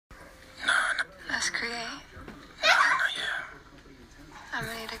Let's create. Not yet. I'm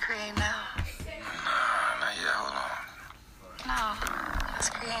ready to create now. Nah, not yet. Hold on. No, let's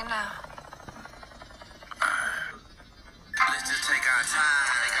create now. Let's just take our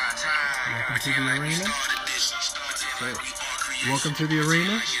time. Welcome to the arena. Welcome to the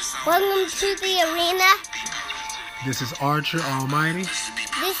arena. Welcome to the arena. This is Archer Almighty.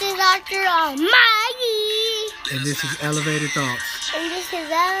 This is Archer Almighty. And this is Elevated Thoughts. And this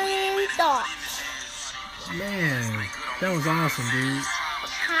is Elevated Thoughts. Man, that was awesome, dude.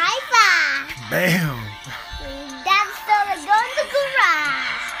 High five. Bam. That's still a go in the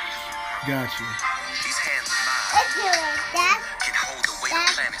garage. Got you. These hands of mine Let's do it, Dad. can hold the weight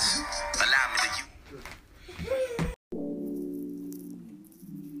of planets. Allow me to use.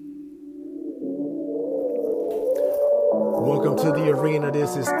 Welcome to the arena.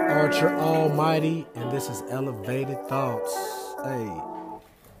 This is Archer Almighty, and this is Elevated Thoughts. Hey.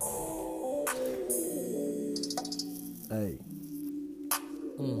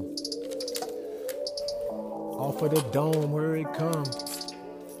 Off of the dome, here it come.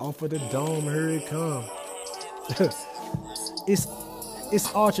 Off of the dome, here it come. It's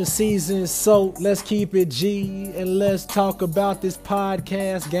Archer season, so let's keep it G, and let's talk about this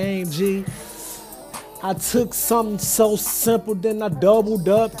podcast game, G. I took something so simple, then I doubled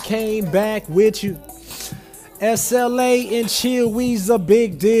up, came back with you. SLA and chill, we's a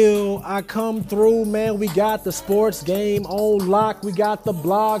big deal. I come through, man, we got the sports game on lock. We got the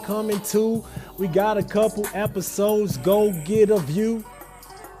blog coming too. We got a couple episodes, go get a view.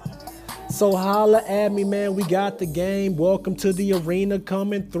 So holla at me, man, we got the game. Welcome to the arena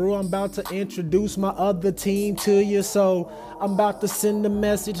coming through. I'm about to introduce my other team to you, so I'm about to send the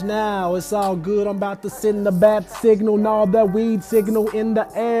message now. It's all good, I'm about to send the bat signal and all that weed signal in the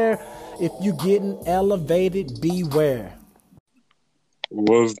air. If you getting elevated, beware.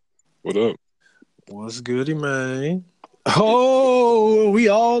 What up? What's goody, man? Oh, we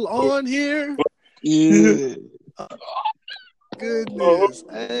all on here? Yeah. Goodness.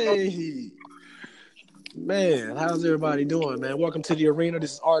 Hey. Man, how's everybody doing, man? Welcome to the arena.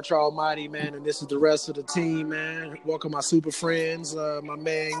 This is Archer Almighty, man, and this is the rest of the team, man. Welcome my super friends, my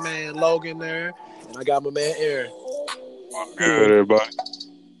man Logan there, and I got my man Aaron. Good, everybody.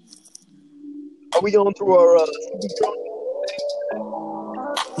 Are we going through our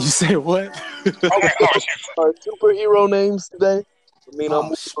You said what? our superhero names today? I mean,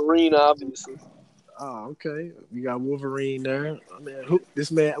 I'm Wolverine, obviously. Oh, okay. We got Wolverine there.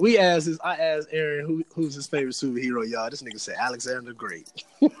 I asked Aaron who's his favorite superhero, y'all. This nigga said Alexander the Great.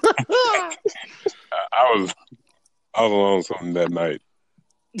 I was on something that night.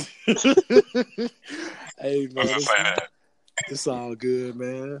 Hey, man. Let's just say that. It's all good,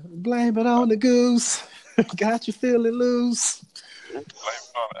 man. Blame it on the goose. Got you feeling loose.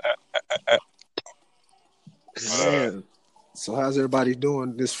 Man. So how's everybody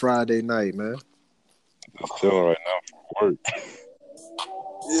doing this Friday night, man? Just chilling right now for work.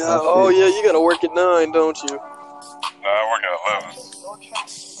 Yeah. Oh, yeah. You got to work at 9, don't you? Nah, I work at 11.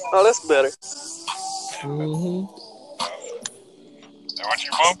 Oh, that's better. Mm-hmm. Hey, what you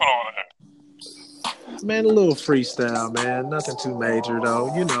bumping over there? Man, a little freestyle, man. Nothing too major,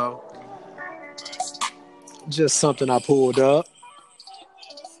 though. You know. Just something I pulled up.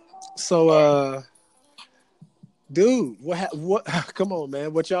 So, dude, what? Come on,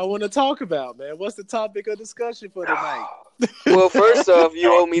 man. What y'all want to talk about, man? What's the topic of discussion for tonight? Well, first off,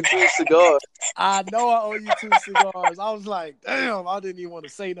 you owe me 2 cigars. I know I owe you 2 cigars. I was like, damn, I didn't even want to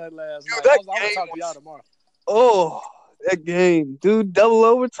say that last night. that I'm going to talk to y'all tomorrow. Oh, that game. Dude, double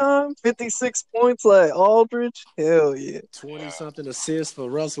overtime, 56 points like Aldridge. Hell yeah. 20-something assists for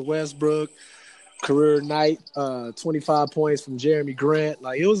Russell Westbrook. Career night, 25 points from Jeremy Grant.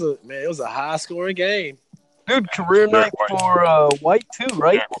 Like, it was a high-scoring game. Dude, career night for White, too,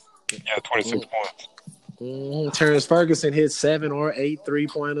 right? Yeah, 26 points. Mm-hmm. Terrence Ferguson hit 7 or 8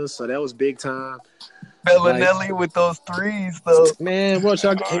 3-pointers, so that was big time. Bellinelli with those threes, though. Man,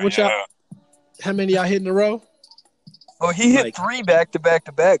 how many y'all hit in a row? Oh, he hit 3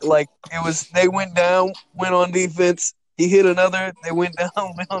 back-to-back. Like, it was, they went down, went on defense. He hit another. They went down,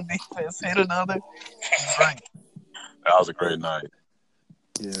 went on defense, hit another. Right. That was a great night.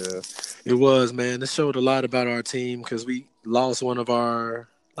 Yeah, it was, man. This showed a lot about our team because we lost one of our,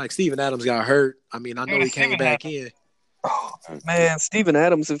 like, Steven Adams got hurt. I mean, I know he came back in. Oh, man, Steven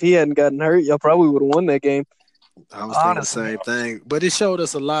Adams, if he hadn't gotten hurt, y'all probably would have won that game. I was thinking the same thing. But it showed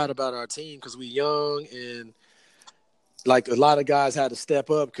us a lot about our team because we young and, like, a lot of guys had to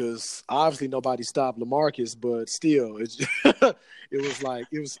step up because obviously nobody stopped LaMarcus, but still, it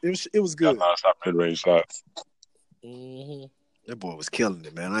was good. Got stop mid-range shots. Mm-hmm. That boy was killing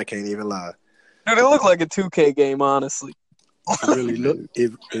it, man. I can't even lie. Dude, it looked like a 2K game, honestly. It really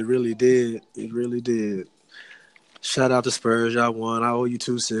it really did. It really did. Shout out to Spurs, y'all won. I owe you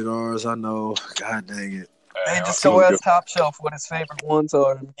 2 cigars. I know. God dang it. Hey, I'll just see go what ask Top Shelf what his favorite ones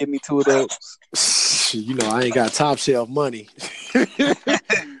are and give me 2 of those. You know, I ain't got top shelf money.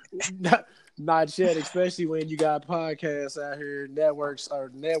 Not yet, especially when you got podcasts out here, networks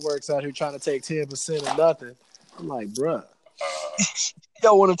out here trying to take 10% of nothing. I'm like, bruh.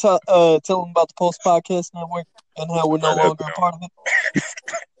 Y'all want to tell them about the Post Podcast Network and how we're no longer a part of it?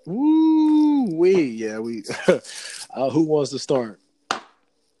 Woo yeah, we. Who wants to start?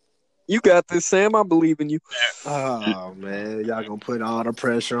 You got this, Sam. I believe in you. Oh man, y'all gonna put all the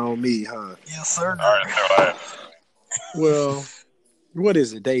pressure on me, huh? Yes, sir. All right, that's what I have. Well, what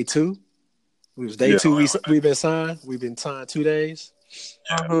is it? Day 2? It was day 2. We've been signed. We've been signed 2 days,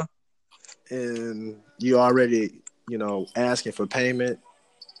 Uh-huh. and you already, asking for payment,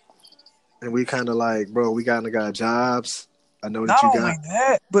 and we kind of like, bro, we kind of got jobs. I know that Not you only got.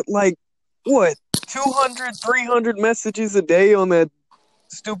 that, but like, what, 200, 300 messages a day on that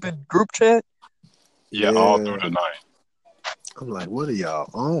stupid group chat? Yeah, all through the night. I'm like, what are y'all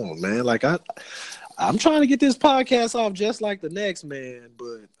on, man? Like, I'm trying to get this podcast off just like the next man,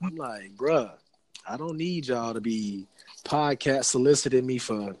 but I'm like, bruh, I don't need y'all to be podcast soliciting me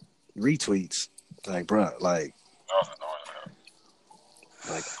for retweets. Like, bruh, like,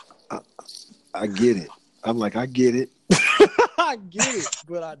 I get it. I'm like, I get it. I get it,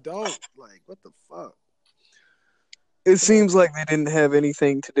 but I don't. Like, what the fuck? It seems like they didn't have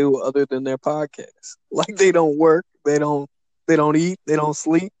anything to do other than their podcast. Like, they don't work, they don't eat, they don't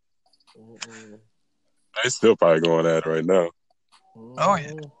sleep. They still probably going at it right now. Oh,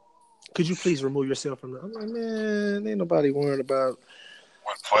 yeah. Could you please remove yourself from the... I'm like, man, ain't nobody worried about...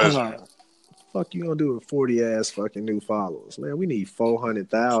 With pleasure. Fuck you gonna do with 40-ass fucking new followers? Man, we need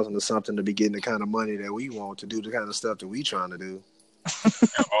 400,000 or something to be getting the kind of money that we want to do the kind of stuff that we trying to do.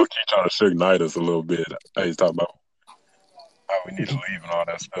 Low-key trying to ignite us a little bit. I was talking about how we need to leave and all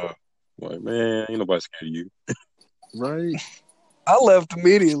that stuff. Like, man, ain't nobody scared of you. Right? I left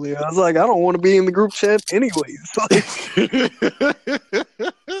immediately. I was like, I don't want to be in the group chat anyways. Like,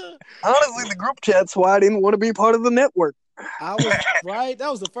 honestly, the group chat's why I didn't want to be part of the network. I was right. That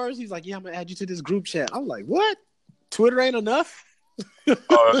was the first. He's like, "Yeah, I'm gonna add you to this group chat." I'm like, "What? Twitter ain't enough?" I had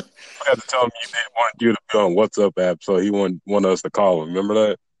to tell him he didn't want you to be on WhatsApp app, so he want us to call him. Remember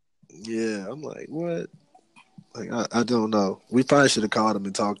that? Yeah, I'm like, what? Like, I don't know. We probably should have called him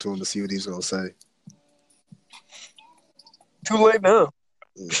and talked to him to see what he's gonna say. Too late now.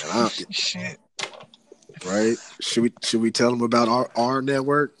 Yeah, Shit. Right? Should we tell him about our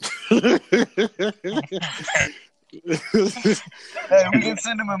network? Hey, we can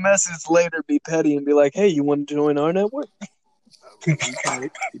send him a message later, be petty, and be like, hey, you want to join our network?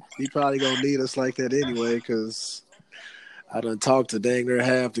 He probably gonna need us like that anyway, because I done talked to dang near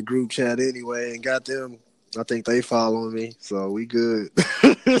half the group chat anyway and got them. I think they following me, so we good.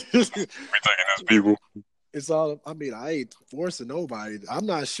 We taking those people. It's all. I mean, I ain't forcing nobody. I'm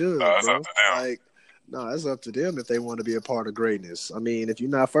not sure, It's bro. up to them. Like, no, it's up to them if they want to be a part of greatness. I mean, if you're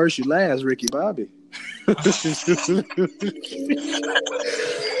not first, you last, Ricky Bobby. I'm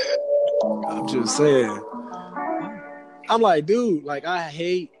just saying. I'm like, dude, like,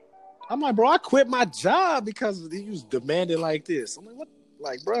 I'm like, bro, I quit my job because he was demanding like this. I'm like, what?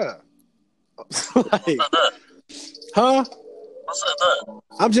 Like, bruh. Like, huh? Who said that?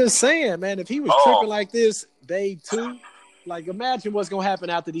 I'm just saying, man, if he was tripping like this day 2, like, imagine what's going to happen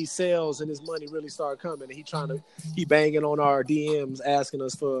after these sales and his money really start coming and he banging on our DMs asking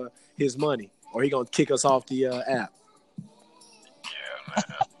us for his money, or he going to kick us off the app. Yeah, man.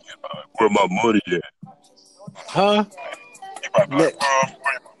 Where my money at? Huh? He probably like, where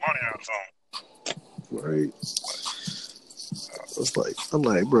my money at or something. Right. I'm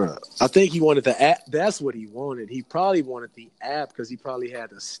like, bro. I think he wanted the app. That's what he wanted. He probably wanted the app because he probably had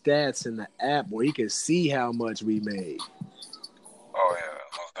the stats in the app where he could see how much we made. Oh yeah,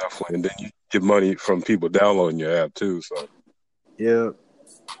 most definitely. And then you get money from people downloading your app too. So yeah.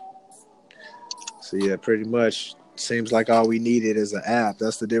 So yeah, pretty much seems like all we needed is an app.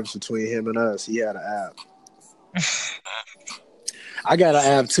 That's the difference between him and us. He had an app. I got an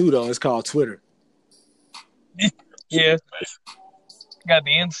app too though. It's called Twitter. Yeah. Got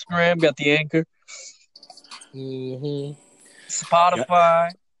the Instagram, got the Anchor, Spotify.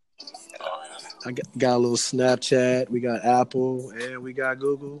 I got a little Snapchat. We got Apple and we got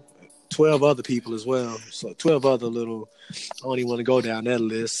Google. 12 other people as well. So 12 other little. I don't even want to go down that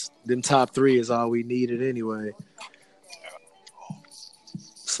list. Them top 3 is all we needed anyway.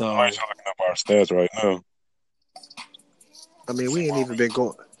 So I'm actually looking up our stats right now. I mean, we ain't even been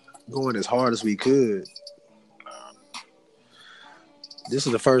going. going as hard as we could. This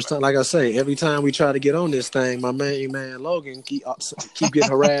is the first time, like I say, every time we try to get on this thing, my man Logan keep getting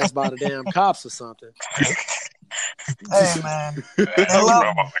harassed by the damn cops or something. Hey, man. They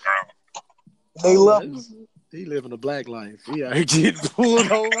love him. He living a black life. He out here getting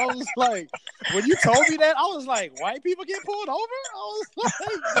pulled over. I was like, when you told me that, I was like, white people get pulled over? I was like,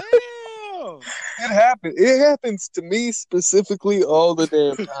 damn. It happened. It happens to me specifically all the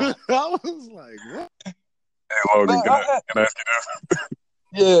damn time. I was like, what? Hey, Logan, can I ask you this?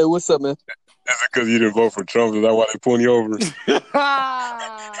 Yeah, what's up, man? Is it because you didn't vote for Trump? Is that why they pulling you over? Maybe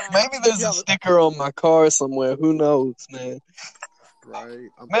there's a sticker on my car somewhere. Who knows, man? Right.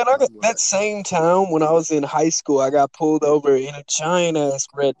 Man, I got that same town when I was in high school. I got pulled over in a giant ass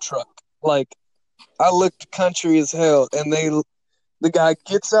red truck. Like, I looked country as hell, and the guy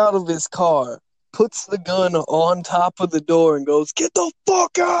gets out of his car, puts the gun on top of the door, and goes, "Get the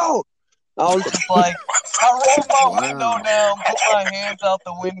fuck out!" I was just like, I rolled my window down, put my hands out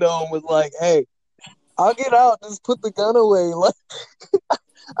the window, and was like, "Hey, I'll get out. Just put the gun away." Like,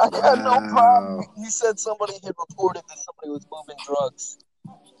 I got no problem. He said somebody had reported that somebody was moving drugs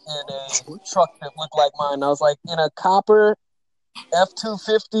in a truck that looked like mine. I was like, in a copper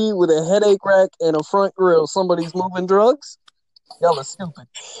F-250 with a headache rack and a front grill, somebody's moving drugs? Y'all are stupid.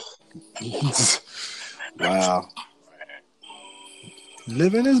 Wow.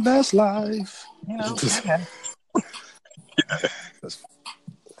 Living his best life. You know, That's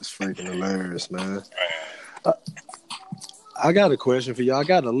freaking hilarious, man. I got a question for y'all. I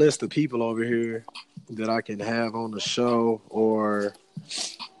got a list of people over here that I can have on the show or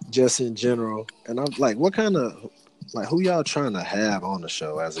just in general. And I'm like, what kind of, like, who y'all trying to have on the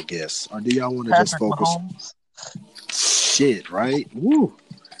show as a guest? Or do y'all want to just focus? Mahomes. Shit, right? Woo.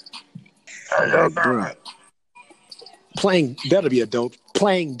 Like, bro. That'll be a dope.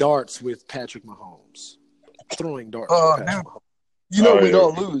 Playing darts with Patrick Mahomes. Throwing darts with Patrick Mahomes. You know we'd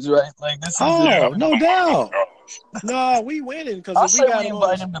all lose, right? Like, this is no doubt. No, we winning because I we say got we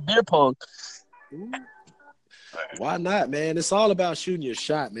invite him to beer pong. Why not, man? It's all about shooting your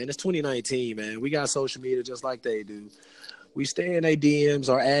shot, man. It's 2019, man. We got social media just like they do. We stay in their DMs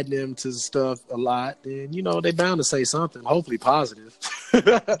or adding them to stuff a lot, and you know they bound to say something, hopefully positive.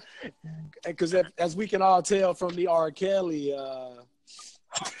 Because as we can all tell from the R. Kelly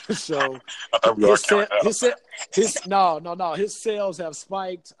show, his sales have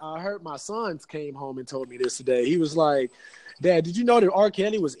spiked. I heard my son came home and told me this today. He was like, "Dad, did you know that R.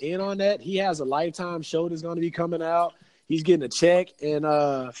 Kelly was in on that? He has a Lifetime show that's going to be coming out. He's getting a check, and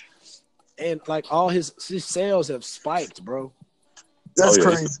like all his sales have spiked, bro. That's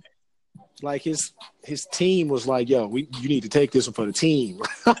crazy. Like his team was like, yo, you need to take this one for the team."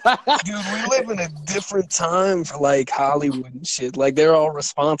 Dude, we live in a different time for like Hollywood and shit. Like they're all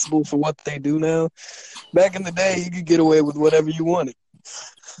responsible for what they do now. Back in the day, you could get away with whatever you wanted.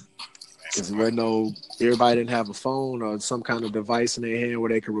 Because everybody didn't have a phone or some kind of device in their hand where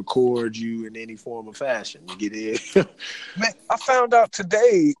they could record you in any form of fashion. You get in. Man, I found out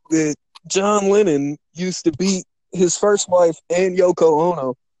today that John Lennon used to beat his first wife and Yoko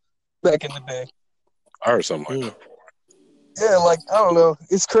Ono back in the day. I heard something like that. Yeah, like, I don't know.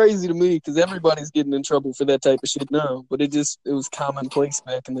 It's crazy to me because everybody's getting in trouble for that type of shit now. But it was commonplace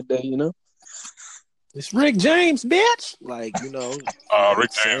back in the day, you know? It's Rick James, bitch. Like, you know.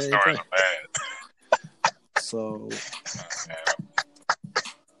 Rick James stories are bad. So.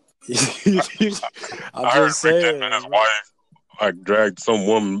 I heard Rick James and his wife like dragged some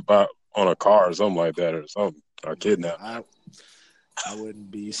woman on a car or something like that or something. Or kidnapped. I wouldn't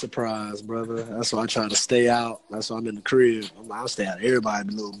be surprised, brother. That's why I try to stay out. That's why I'm in the crib. I'll stay out of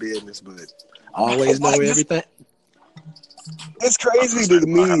everybody's little business, but I always know everything. It's crazy to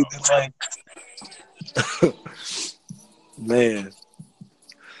me that, like, man,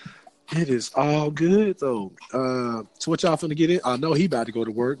 it is all good though. So what y'all finna get in? I know he about to go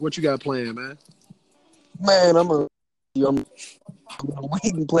to work. What you got planned, man? Man, I'm gonna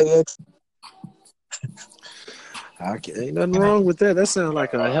wait and play X. Ain't nothing wrong with that. That sounds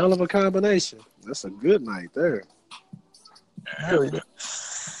like a hell of a combination. That's a good night there.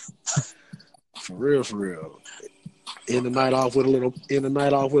 For real. End the night off with a little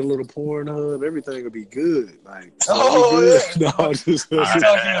porn hub. Everything will be good. Like, good. Yeah. No,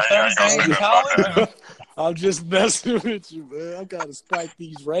 I'm just messing with you, man. I gotta spike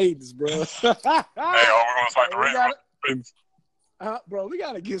these ratings, bro. We're gonna spike the ratings. Bro, we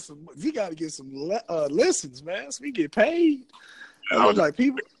gotta get some listens, man. So we get paid. Yeah, like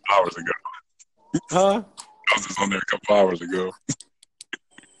people hours ago. Huh? I was just on there a couple hours ago.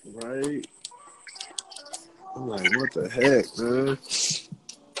 Right. I'm like, what the heck, man?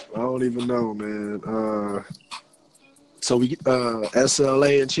 I don't even know, man. So we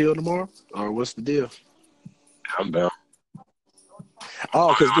SLA and chill tomorrow, or what's the deal? I'm down.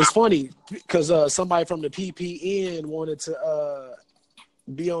 Oh, because it's funny because somebody from the PPN wanted to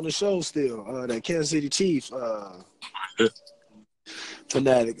be on the show still. That Kansas City Chiefs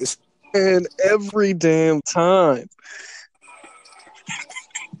fanatic. And every damn time.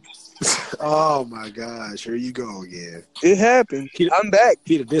 Oh my gosh, here you go again. It happened. I'm back.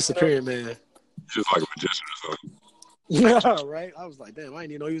 He the disappearing man. Just like a magician or something. Yeah, right. I was like, damn, I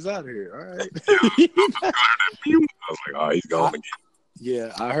didn't even know he was out here. All right. I was like, oh, he's gone again.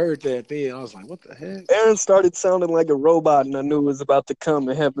 Yeah, I heard that then. I was like, what the heck? Aaron started sounding like a robot, and I knew it was about to come.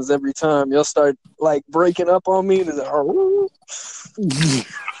 It happens every time. Y'all start like breaking up on me, and it's like, oh.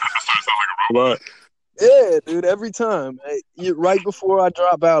 Robot. Yeah, dude. Every time, right before I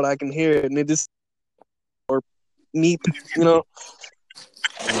drop out, I can hear it, and it just or meep, you know.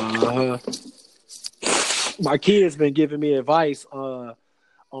 My kids been giving me advice on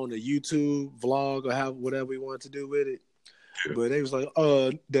the YouTube vlog or whatever we want to do with it. Yeah. But they was like,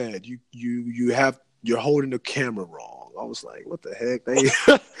 Dad, you're holding the camera wrong. I was like, what the heck?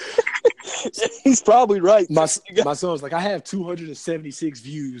 He's probably right. My son was like, I have 276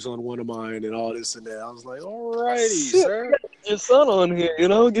 views on one of mine and all this and that. I was like, alrighty, sir. Your son on here, you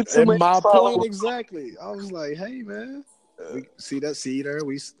know, get some. And my point exactly. I was like, hey, man. We see there.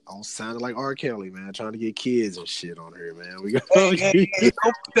 We all sounded like R. Kelly, man, trying to get kids and shit on here, man. We got hey,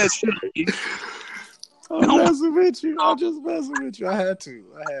 don't put that shit on you. I'm messing with you. I'm just messing with you. I had to.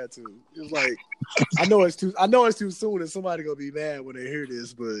 It's like I know it's too soon, and somebody gonna be mad when they hear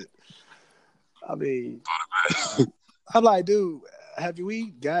this, but I mean, I'm like, dude, have we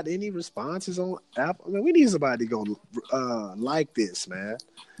got any responses on Apple? I mean, we need somebody to go like this, man.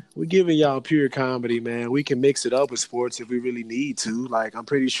 We're giving y'all pure comedy, man. We can mix it up with sports if we really need to. Like, I'm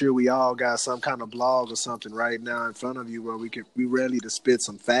pretty sure we all got some kind of blog or something right now in front of you where we ready to spit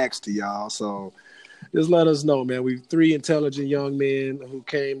some facts to y'all. So just let us know, man. We 3 intelligent young men who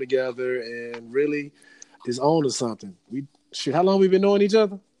came together and really is on to something. How long we been knowing each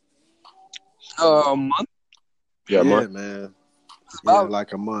other? A month. Yeah, man. Yeah,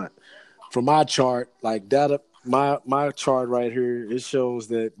 like a month. From my chart, like data. My chart right here, it shows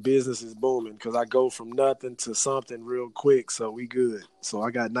that business is booming because I go from nothing to something real quick, so we good. So I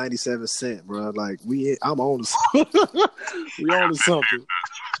got 97 cents, bro. Like I'm on to we on to something.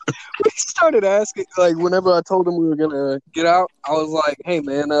 We started asking, like, whenever I told him we were gonna get out, I was like, "Hey,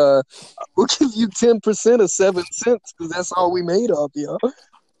 man, we'll give you 10% of 7 cents because that's all we made off y'all."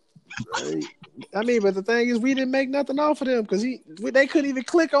 Right. I mean, but the thing is, we didn't make nothing off of them because they couldn't even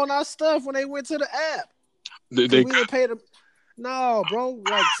click on our stuff when they went to the app. They we didn't pay them. No, bro.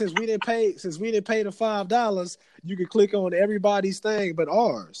 Like since we didn't pay the $5, you could click on everybody's thing but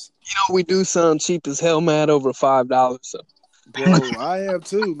ours. You know, we do sound cheap as hell, mad over $5. So. Bro, I am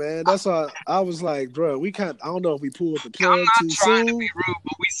too, man. That's why I was like, bro, I don't know if we pulled the plug too soon. I'm not trying to be rude,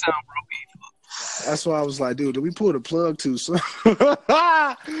 but we sound real evil. That's why I was like, dude, did we pull the plug too soon?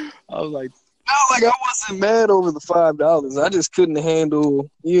 I was like. No, like I wasn't mad over the $5. I just couldn't handle,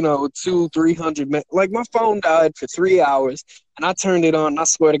 200-300. Like my phone died for 3 hours, and I turned it on. And I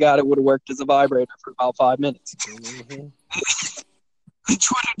swear to God, it would have worked as a vibrator for about 5 minutes. Mm-hmm. The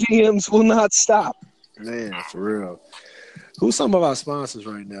Twitter DMs will not stop. Man, for real. Who's some of our sponsors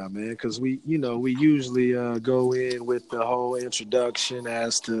right now, man? Because we usually go in with the whole introduction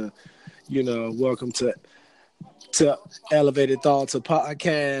as to, welcome to Elevated Thoughts, a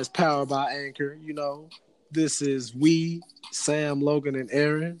podcast powered by Anchor. This is Sam, Logan, and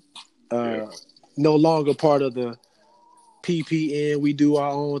Aaron. No longer part of the PPN. We do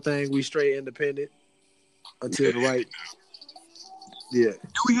our own thing. We straight independent until the right. Yeah.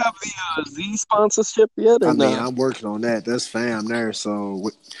 Do we have the Z sponsorship yet? I'm working on that. That's fam there.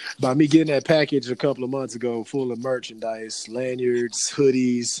 So by me getting that package a couple of months ago, full of merchandise, lanyards,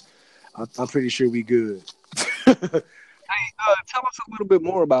 hoodies, I'm pretty sure we good. Hey, tell us a little bit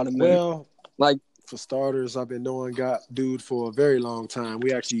more about it, man. Well, like for starters, I've been knowing dude for a very long time.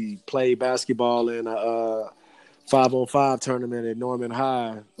 We actually played basketball in a 5-on-5 tournament at Norman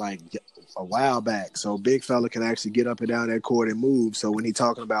High like a while back. So big fella can actually get up and down that court and move. So when he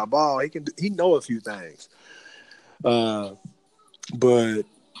talking about ball, he know a few things. But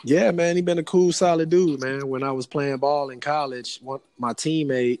yeah, man, he been a cool, solid dude, man. When I was playing ball in college, my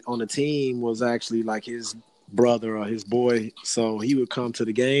teammate on the team was actually like his brother or his boy. So he would come to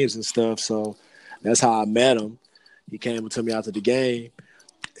the games and stuff. So that's how I met him. He came to me after the game.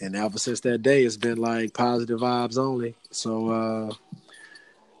 And ever since that day, it's been like positive vibes only. So,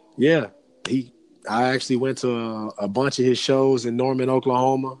 yeah, he I actually went to a bunch of his shows in Norman,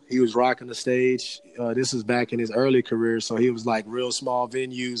 Oklahoma. He was rocking the stage. This was back in his early career, so he was like real small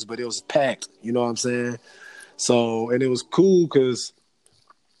venues, but it was packed. You know what I'm saying? So, and it was cool because,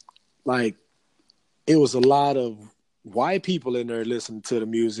 like, it was a lot of white people in there listening to the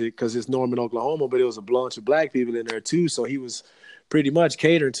music because it's Norman, Oklahoma, but it was a bunch of black people in there too. So he was pretty much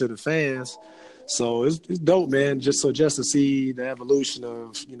catering to the fans. So it's dope, man. Just to see the evolution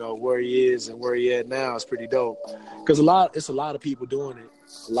of, you know, where he is and where he at now is pretty dope. Because it's a lot of people doing it.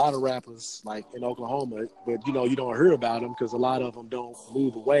 A lot of rappers like in Oklahoma, but you know, you don't hear about them because a lot of them don't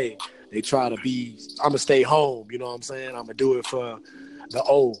move away. They try to be, I'm gonna stay home. You know what I'm saying? I'm gonna do it for the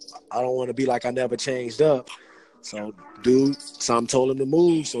I don't want to be like I never changed up. So, some told him to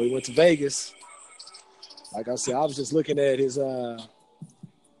move, so he went to Vegas. Like I said, I was just looking at his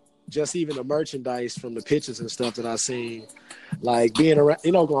just even the merchandise from the pictures and stuff that I seen, like being around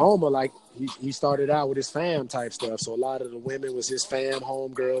in Oklahoma, like he started out with his fam type stuff. So a lot of the women was his fam,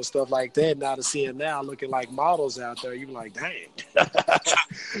 homegirls, stuff like that. Now to see him now looking like models out there, you be like, dang.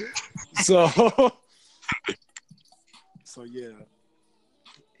 So yeah,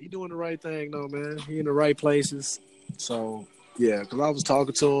 he doing the right thing though, man. He in the right places. So yeah, because I was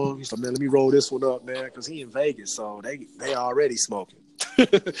talking to him. He said, man, let me roll this one up, man, because he in Vegas, so they already smoking.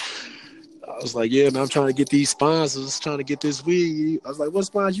 I was like, yeah, man, I'm trying to get these sponsors, trying to get this weed. I was like, what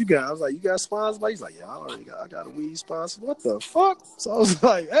sponsors you got? I was like, you got sponsors? He's like, yeah, I got a weed sponsor. What the fuck? So I was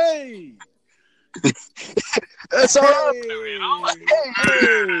like, hey. That's all right.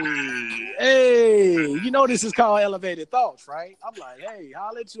 Hey, you know this is called Elevated Thoughts, right? I'm like, hey,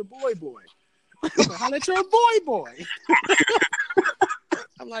 holla at your boy. Holla at your boy.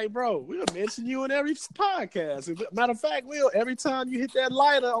 I'm like, bro, we'll mention you in every podcast. Matter of fact, every time you hit that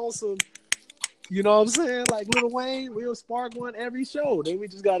lighter on some, you know what I'm saying? Like Lil Wayne, we'll spark one every show. Then we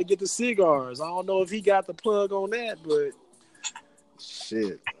just got to get the cigars. I don't know if he got the plug on that, but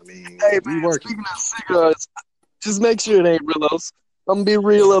shit. I mean, hey, man, working. Speaking of cigars, just make sure it ain't Rillos. I'm gonna be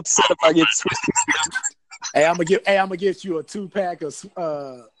real upset if I get twisted. Hey, I'm gonna get you a 2-pack of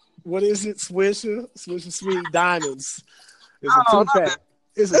what is it? Swisher Sweet Diamonds. It's a 2-pack.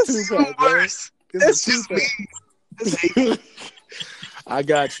 It's a 2-pack, man. It's a 2-pack. I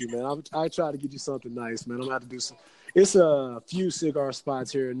got you, man. I try to get you something nice, man. I'm gonna have to do some. It's a few cigar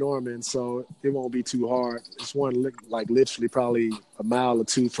spots here in Norman, so it won't be too hard. It's one like literally probably a mile or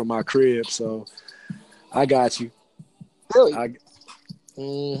two from my crib, so I got you. Really?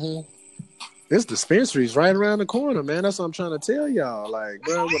 This dispensary's right around the corner, man. That's what I'm trying to tell y'all. Like,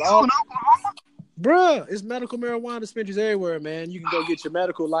 bro, it's medical marijuana dispensaries everywhere, man. You can go get your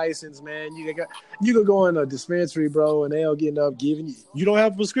medical license, man. You can go in a dispensary, bro, and they'll end up giving you. You don't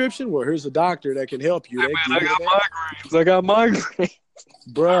have a prescription? Well, here's a doctor that can help you. Hey, man, I got migraines.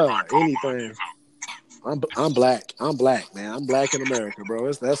 Bro, anything. I'm black. I'm black, man. I'm black in America,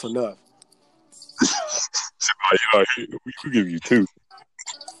 bro. That's enough. We could give you 2.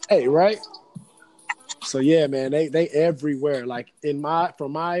 Hey, right? So yeah, man, they everywhere. Like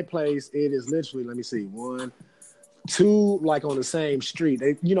from my place, it is literally, let me see, 1, 2, like on the same street.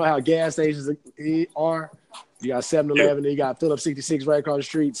 You know how gas stations are? You got 7-Eleven, you got Phillips 66 right across the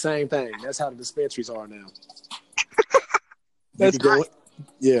street. Same thing. That's how the dispensaries are now. That's great.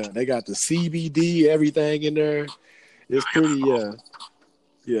 Yeah, they got the CBD, everything in there. It's pretty,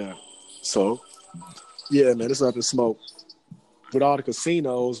 yeah. So, yeah, man, it's up in smoke. With all the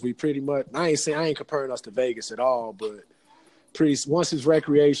casinos, we pretty much, I ain't comparing us to Vegas at all, but once it's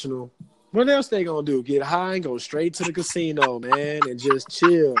recreational, what else they gonna do? Get high and go straight to the casino, man, and just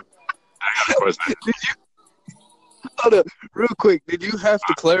chill. I got a question. Hold up, real quick. Did you have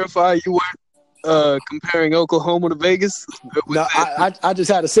to clarify you weren't comparing Oklahoma to Vegas? No, I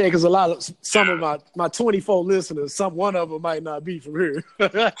just had to say it because some of my 24 listeners, one of them might not be from here,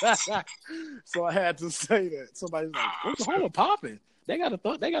 so I had to say that. Somebody's like, Oklahoma popping. They got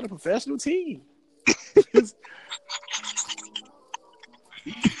a professional team. My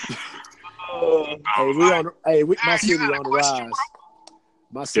city on the rise.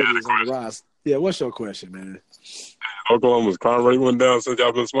 My city is on the rise. Yeah, what's your question, man? Oklahoma's crime rate went down since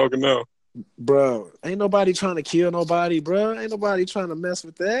y'all been smoking now. Bro, ain't nobody trying to kill nobody, bro. Ain't nobody trying to mess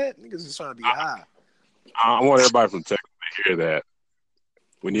with that. Niggas just trying to be high. I want everybody from Texas to hear that.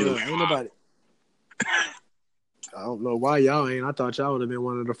 We need ain't nobody. I don't know why y'all ain't. I thought y'all would have been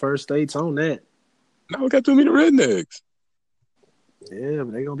one of the first states on that. No, we got too many rednecks. Yeah,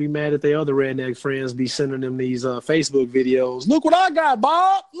 but they gonna be mad at their other redneck friends be sending them these Facebook videos. Look what I got,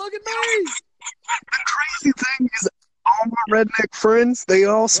 Bob. Look at me. The crazy thing is, all my redneck friends, they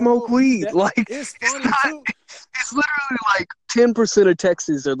all smoke Bro, weed. that- Like it's it's funny not. too. It's literally like 10% of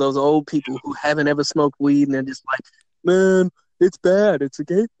Texans are those old people who haven't ever smoked weed, and they're just like, man, it's bad. It's a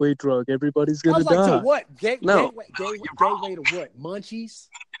gateway drug. Everybody's I gonna was like, to die. what? No, Gateway to what? Munchies?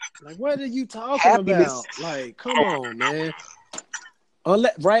 Like, what are you talking happiness. about? Like, come on, man.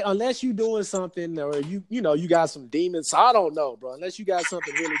 Unless you doing something, or you got some demons. I don't know, bro. Unless you got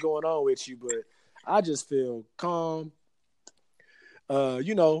something really going on with you, but I just feel calm.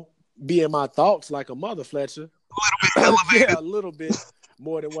 Be in my thoughts like a mother, Fletcher. Yeah, a little bit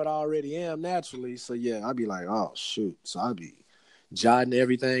more than what I already am naturally. So yeah, I'd be like, oh shoot. So I'd be jotting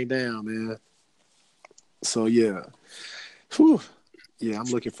everything down, man. So yeah. Whew. Yeah, I'm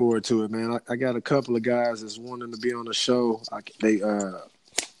looking forward to it, man. I got a couple of guys that's wanting to be on the show.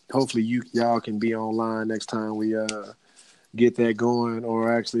 Hopefully y'all can be online next time we get that going,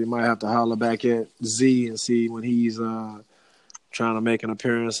 or actually might have to holler back at Z and see when he's trying to make an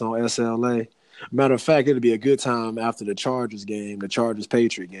appearance on SLA. Matter of fact, it'll be a good time after the Chargers game, the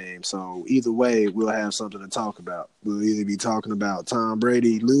Chargers-Patriot game. So either way, we'll have something to talk about. We'll either be talking about Tom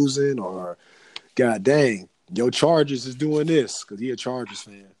Brady losing, or God dang, your Chargers is doing this, because he a Chargers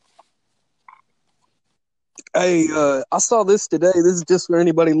fan. Hey, I saw this today. This is just for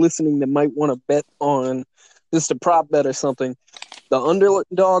anybody listening that might want to bet on just a prop bet or something. The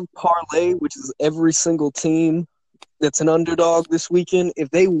underdog parlay, which is every single team that's an underdog this weekend, if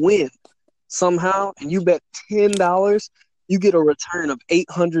they win somehow and you bet $10, you get a return of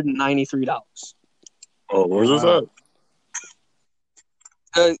 $893. Oh, where's this at?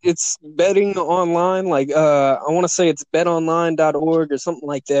 It's betting online, like I want to say it's betonline.org or something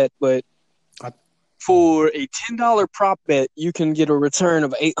like that, but for a $10 prop bet, you can get a return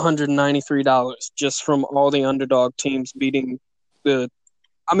of $893 just from all the underdog teams beating the.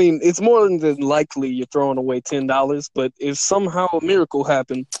 I mean, it's more than likely you're throwing away $10, but if somehow a miracle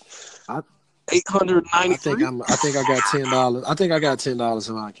happened, $893. I think I got $10. I think I got $10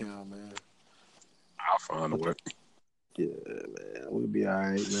 in my account, man. I'll find a way. Yeah, man, we'll be all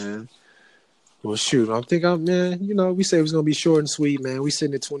right, man. Well, shoot, man. We said it was gonna be short and sweet, man. We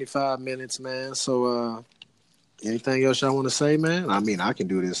sitting at 25 minutes, man. So, anything else y'all want to say, man? I mean, I can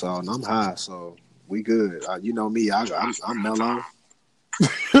do this all, and I'm high, so we good. You know me, I'm mellow.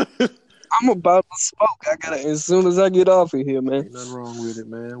 I'm about to smoke. I gotta as soon as I get off of here, man. Ain't nothing wrong with it,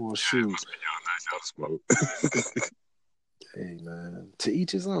 man. Well, shoot. Y'all smoke. Hey, man, to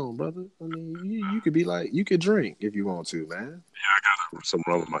each his own, brother. I mean, you could be like, you could drink if you want to, man. Yeah, I got something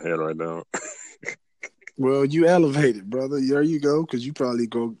wrong with my head right now. Well, you elevated, brother. There you go, because you probably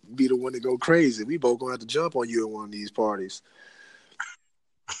go be the one to go crazy. We both gonna have to jump on you at one of these parties.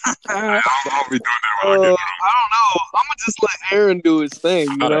 I'll be doing that when I don't know. I'm gonna just let Aaron do his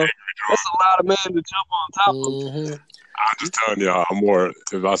thing. You know, that's a lot of man to jump on top of. Mm-hmm. I'm just telling y'all, I'm more.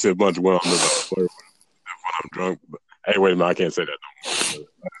 If I see a bunch of women, I'm just when I'm drunk. But, hey, wait a minute, I can't say that no more.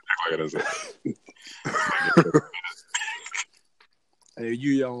 Act like I didn't say that. Hey,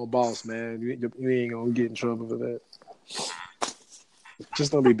 you your own boss, man. You ain't gonna get in trouble for that.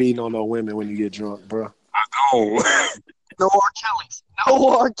 Just don't be beating on no women when you get drunk, bro. I don't. No R. Kellys.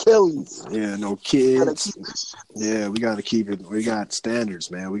 No R. Kellys. Yeah, no Gotta kids. keep this shit. Yeah, we gotta keep it. We got standards,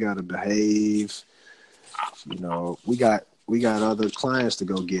 man. We gotta behave. We got other clients to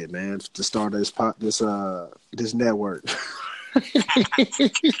go get, man, to start this network.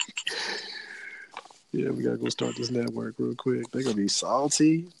 Yeah, we gotta go start this network real quick. They're gonna be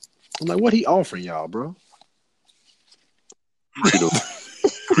salty. I'm like, what he offering y'all, bro?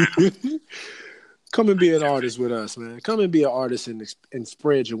 Come and be an artist with us, man. Come and be an artist and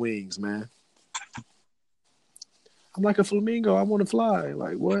spread your wings, man. I'm like a flamingo. I want to fly.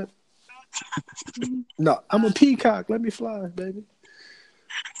 Like, what? No, I'm a peacock. Let me fly, baby.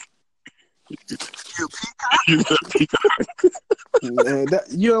 You peacock? Man,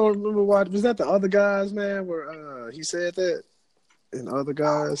 you don't remember what was that? The other guys, man, where he said that, and the other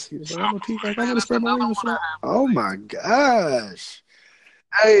guys, he was like, "I'm a peacock. I want to spread my wings and fly." Oh my gosh!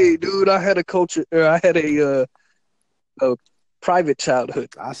 Hey, dude, I had a private childhood.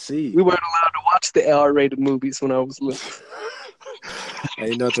 I see. We weren't allowed to watch the R-rated movies when I was little.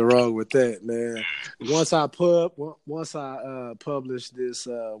 Ain't nothing wrong with that, man. Once I publish this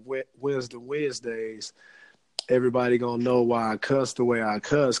Wisdom Wednesdays, everybody gonna know why I cuss the way I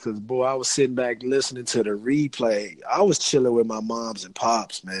cuss. Cause boy, I was sitting back listening to the replay. I was chilling with my moms and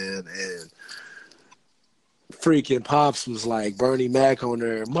pops, man, and freaking pops was like Bernie Mac on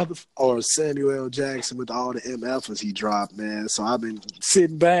there, or Samuel L. Jackson with all the MFs he dropped, man. So I've been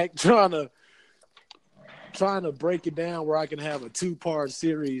sitting back trying to break it down where I can have a 2-part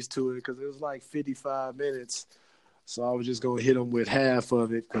series to it, because it was like 55 minutes So I was just gonna hit him with half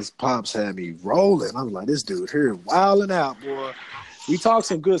of it because Pops had me rolling. I was like, this dude here wilding out, boy. We talked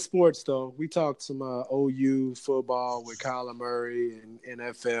some good sports though. We talked some OU football with Kyler Murray and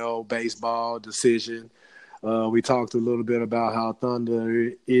NFL baseball decision. We talked a little bit about how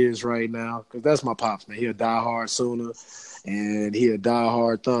Thunder is right now because that's my Pops, man. He a diehard Sooner and he a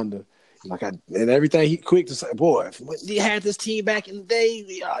diehard Thunder. And everything he quick to say, boy, if you had this team back in the day,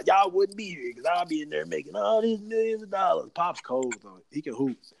 y'all wouldn't be here because I'll be in there making all these millions of dollars. Pop's cold though; he can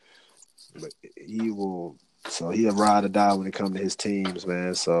hoop, but he will. So he'll ride or die when it comes to his teams,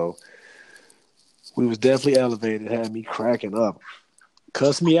 man. So we was definitely elevated. Had me cracking up,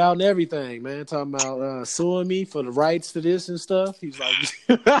 cussed me out and everything, man. Talking about suing me for the rights to this and stuff. He's like,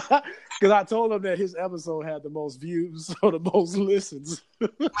 because I told him that his episode had the most views or the most listens. Man,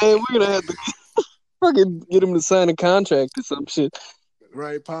 we're gonna have to fucking get him to sign a contract or some shit.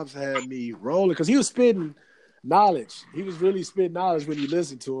 Right, Pops had me rolling because he was spitting knowledge. He was really spitting knowledge when you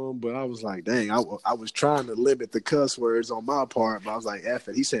listened to him. But I was like, dang, I was trying to limit the cuss words on my part. But I was like, F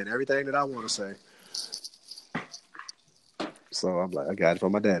it. He said everything that I want to say. So I'm like, I got it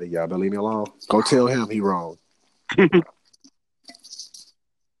from my daddy. Y'all better leave me alone. Go tell him he wrong.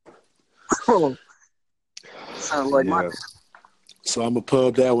 Sounds like my. So I'm gonna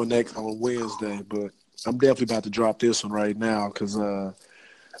pub that one next on Wednesday, but I'm definitely about to drop this one right now because,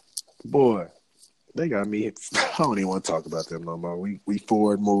 boy, they got me. I don't even want to talk about them no more. We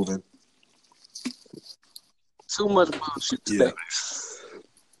forward moving. Too much bullshit today. Yeah.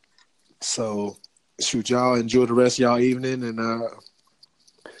 So, shoot, y'all enjoy the rest of y'all evening, and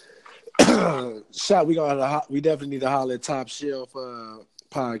we definitely need to holler at Top Shelf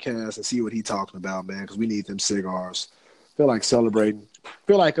podcast and see what he talking about, man, because we need them cigars. Feel like celebrating.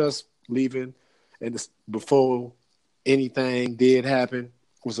 Feel like us leaving, and before anything did happen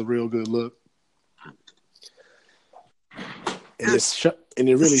was a real good look. And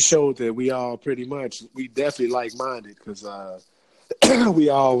it really showed that we definitely like-minded because we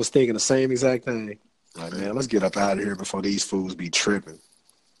all was thinking the same exact thing. Like, man, let's get up out of here before these fools be tripping.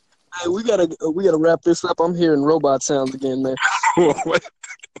 Hey, we gotta wrap this up. I'm hearing robot sounds again, man.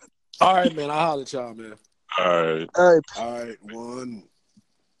 All right, man. I'll holler at y'all, man. All right. All right. All right, one.